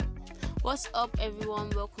What's up,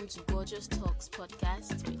 everyone? Welcome to Gorgeous Talks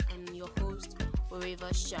podcast. I'm your host,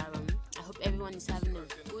 Oreva Sharon. I hope everyone is having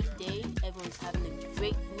a good day. Everyone is having a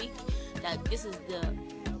great week. That this is the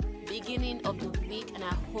beginning of the week, and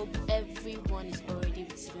I hope everyone is already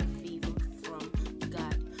receiving favor from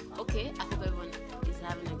God. Okay, I hope everyone is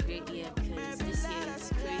having a great year because this year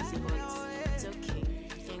is crazy, but it's okay.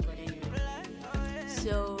 Thank God anyway.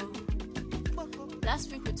 So,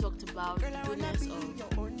 last week we talked about the goodness of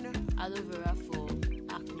aloe vera for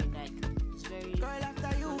acne. Like, it's very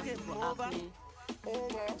wonderful for acne.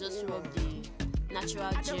 Just rub the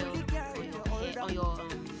natural gel on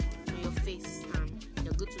your face, and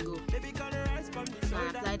you're good to go. So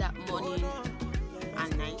apply that morning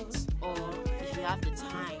and night, or if you have the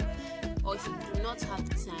time, or if you do not have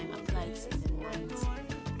the time, apply it in the night.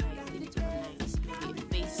 Like, leave it overnight, maybe a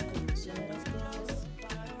face cream.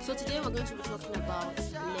 So today we're going to be talking about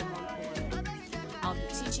lemon oil. I'll be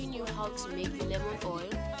teaching you how to make lemon oil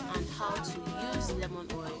and how to use lemon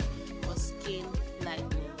oil for skin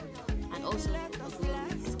lightening and also a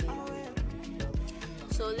glowing skin.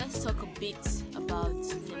 So let's talk a bit about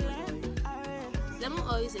lemon oil. Lemon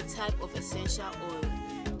oil is a type of essential oil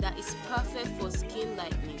that is perfect for skin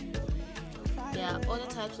lightening. There are other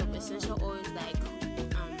types of essential oils like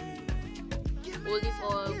olive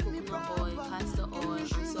oil, coconut oil, castor oil,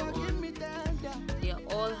 and so on. They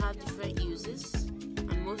all have different uses,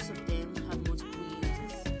 and most of them have multiple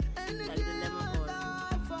uses, like the lemon oil.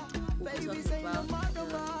 We'll be talking about the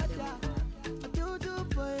lemon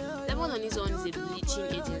oil. Lemon on its own is a bleaching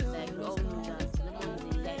agent, like we all know that. Lemon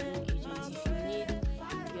is a lightening agent. If you need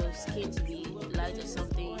your skin to be light or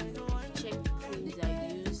something, if you check the creams that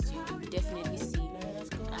you used, you definitely see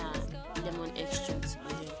lemon extract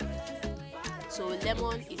in there. So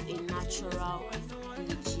lemon is a natural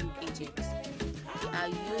bleaching agent. They are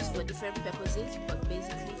used for different purposes, but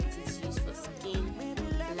basically it is used for skin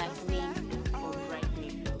lightening or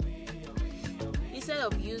brightening. Instead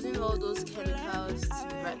of using all those chemicals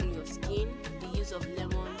to brighten your skin, the use of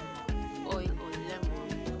lemon oil or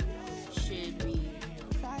lemon should be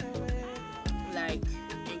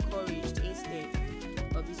encouraged instead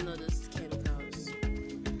of using all those chemicals.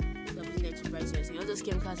 So using it to brighten your skin. All those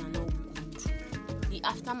chemicals are not good. The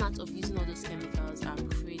aftermath of using all those chemicals are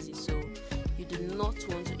crazy, so you do not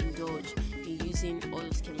want to indulge in using all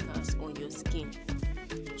those chemicals on your skin.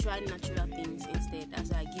 Try natural things instead.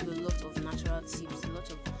 As I give a lot of natural tips, a lot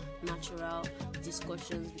of natural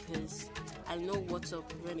discussions, because I know what's up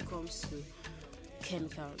when it comes to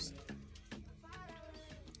chemicals.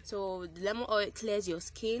 So the lemon oil clears your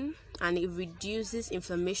skin and it reduces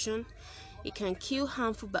inflammation. It can kill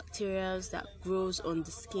harmful bacteria that grows on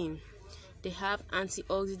the skin. They have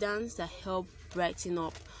antioxidants that help brighten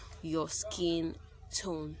up your skin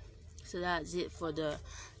tone. So that's it for the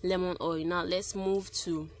lemon oil. Now let's move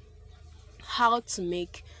to how to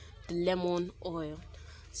make the lemon oil.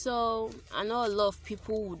 So I know a lot of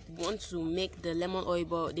people would want to make the lemon oil,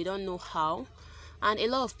 but they don't know how. And a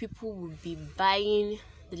lot of people would be buying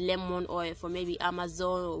the lemon oil from maybe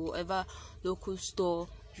Amazon or whatever local store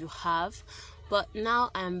you have. But now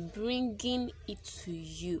I'm bringing it to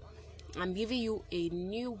you. I'm giving you a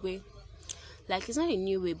new way. Like, it's not a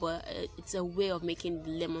new way, but it's a way of making the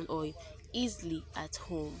lemon oil easily at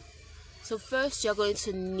home. So first, you're going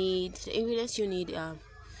to need the ingredients you need are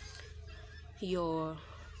your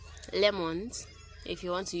lemons. If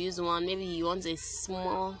you want to use one, maybe you want a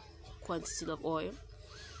small quantity of oil,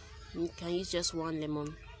 you can use just one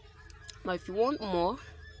lemon. But if you want more,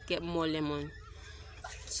 get more lemon.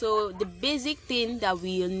 So the basic thing that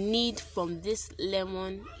we need from this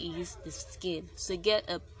lemon is the skin. So get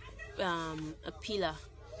a peeler,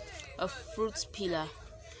 a fruit peeler,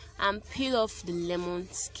 and peel off the lemon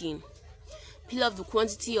skin. Peel off the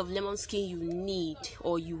quantity of lemon skin you need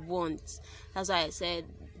or you want. That's why I said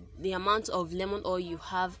the amount of lemon oil you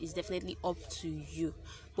have is definitely up to you.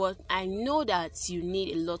 But I know that you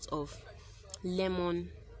need a lot of lemon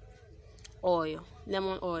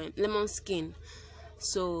skin.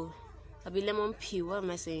 So I'll be lemon peel. What am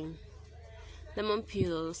I saying? Lemon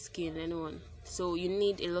peel or skin, anyone. So you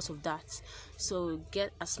need a lot of that. So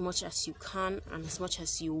get as much as you can and as much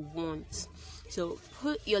as you want. So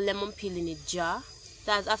put your lemon peel in a jar.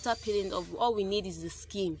 That's after peeling off. All we need is the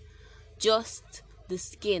skin, just the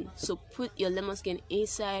skin. So put your lemon skin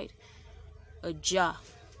inside a jar.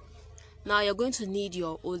 Now you're going to need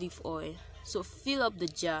your olive oil. So fill up the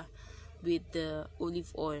jar with the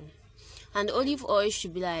olive oil. And the olive oil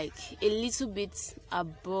should be like a little bit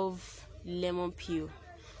above lemon peel.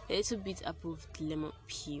 A little bit above the lemon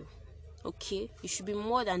peel. Okay? It should be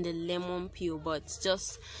more than the lemon peel, but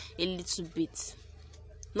just a little bit.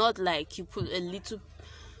 Not like you put a little,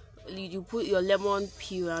 you put your lemon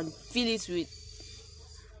peel and fill it with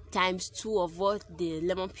times 2 of what the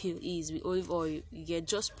lemon peel is with olive oil. You get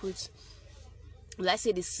just put, let's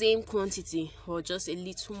say, the same quantity or just a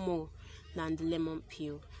little more than the lemon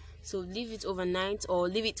peel. So leave it overnight, or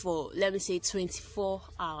leave it for, let me say, 24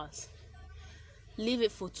 hours. Leave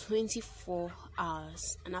it for 24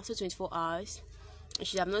 hours, and after 24 hours you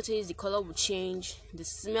should have noticed the color will change, the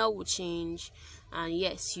smell will change, and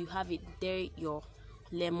yes, you have it there, your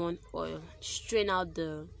lemon oil. Strain out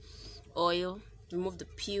the oil, remove the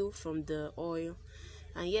peel from the oil,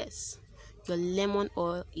 and yes, your lemon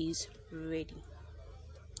oil is ready.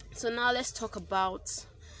 So now let's talk about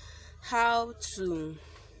how to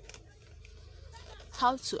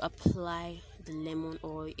apply the lemon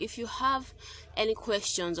oil. If you have any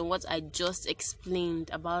questions on what I just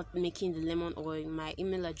explained about making the lemon oil, my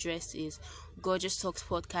email address is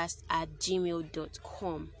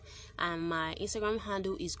gorgeoustalkspodcast@gmail.com, and my Instagram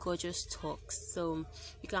handle is gorgeoustalks. So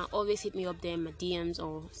you can always hit me up there in my DMs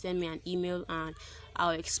or send me an email, and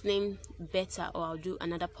I'll explain better, or I'll do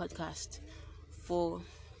another podcast for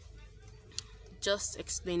just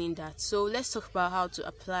explaining that. So let's talk about how to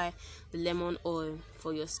apply the lemon oil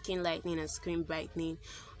for your skin lightening and skin brightening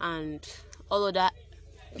and all of that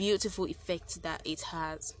beautiful effects that it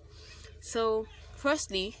has. So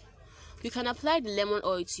firstly, you can apply the lemon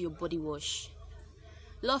oil to your body wash.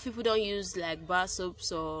 A lot of people don't use like bar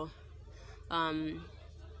soaps or how do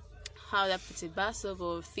I put it, bar soap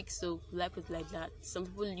or fix soap, like it like that. Some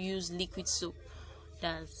people use liquid soap,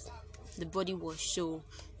 that's the body wash. So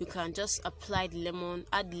you can just apply add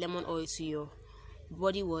the lemon oil to your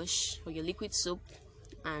body wash or your liquid soap,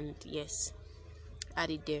 and yes,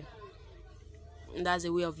 add it there. And that's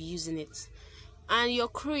a way of using it. And your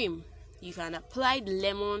cream, you can apply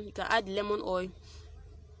you can add lemon oil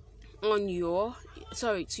on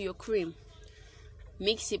to your cream.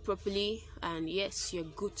 Mix it properly, and yes, you're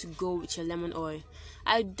good to go with your lemon oil.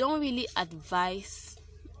 I don't really advise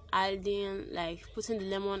putting the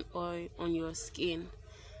lemon oil on your skin.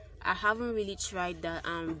 I haven't really tried that.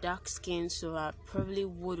 I'm dark skin, so I probably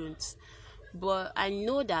wouldn't, but I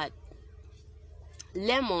know that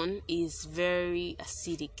lemon is very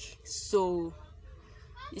acidic, so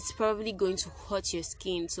it's probably going to hurt your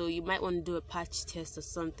skin, so you might want to do a patch test or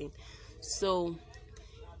something. So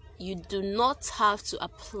you do not have to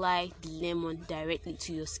apply the lemon directly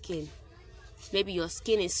to your skin. Maybe your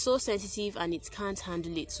skin is so sensitive and it can't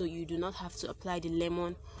handle it, so you do not have to apply the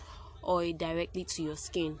lemon oil directly to your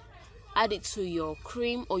skin. Add it to your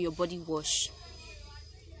cream or your body wash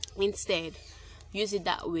instead. Use it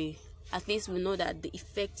that way. At least we know that the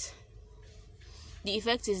effect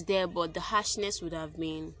is there, but the harshness would have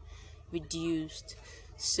been reduced.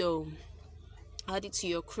 So add it to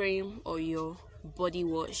your cream or your body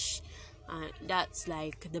wash, and that's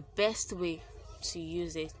like the best way to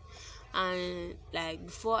use it. And like,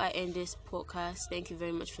 before I end this podcast, thank you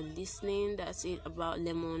very much for listening. That's it about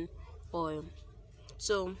lemon oil.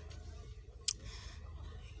 So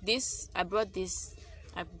I brought this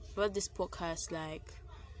podcast, like,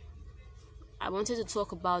 I wanted to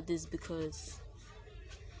talk about this because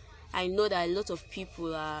I know that a lot of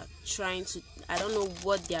people are trying to, I don't know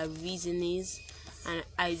what their reason is, and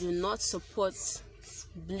I do not support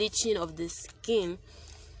bleaching of the skin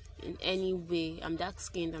in any way. I'm dark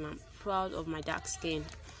skinned and I'm proud of my dark skin.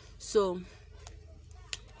 So,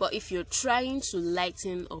 but if you're trying to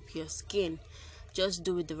lighten up your skin, just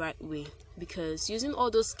do it the right way, because using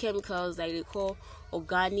all those chemicals like they call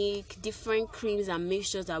organic, different creams and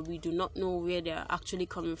mixtures that we do not know where they're actually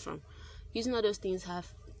coming from, using all those things have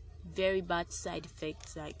very bad side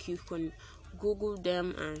effects. Like, you can Google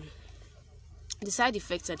them and the side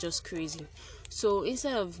effects are just crazy. So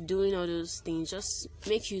instead of doing all those things, just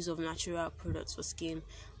make use of natural products for skin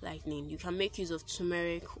lightening. You can make use of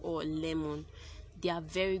turmeric or lemon. They are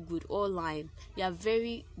very good, or lime. They are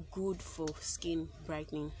very good for skin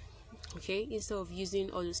brightening. Okay, instead of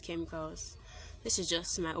using all those chemicals. This is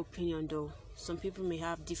just my opinion, though. Some people may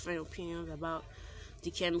have different opinions about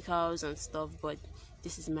the chemicals and stuff, but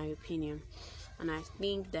this is my opinion, and I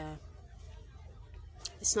think that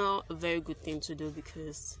it's not a very good thing to do,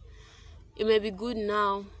 because it may be good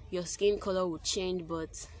now, your skin color will change,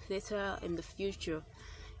 but later in the future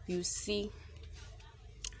you see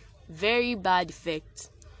very bad effects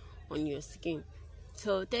on your skin.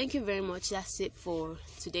 So thank you very much. That's it for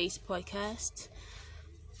today's podcast.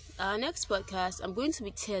 Our next podcast, I'm going to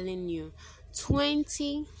be telling you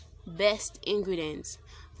 20 best ingredients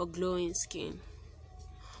for glowing skin.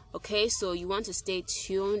 Okay, so you want to stay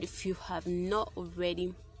tuned. If you have not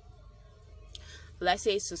already, Well, I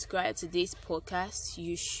say subscribe to this podcast.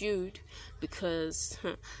 You should, because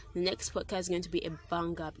the next podcast is going to be a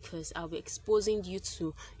banger, because I'll be exposing you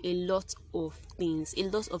to a lot of things, a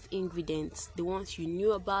lot of ingredients, the ones you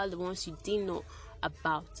knew about, the ones you didn't know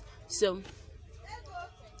about. So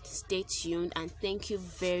stay tuned, and thank you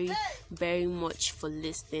very, very much for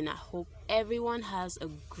listening. I hope everyone has a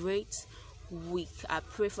great week. I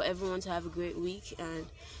pray for everyone to have a great week, and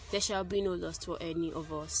there shall be no loss for any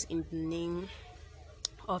of us, in the name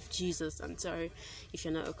of Jesus. I'm sorry if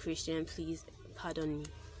you're not a Christian, please pardon me.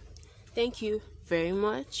 Thank you very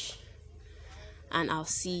much, and I'll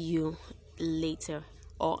see you later,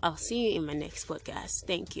 or I'll see you in my next podcast.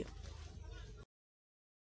 Thank you.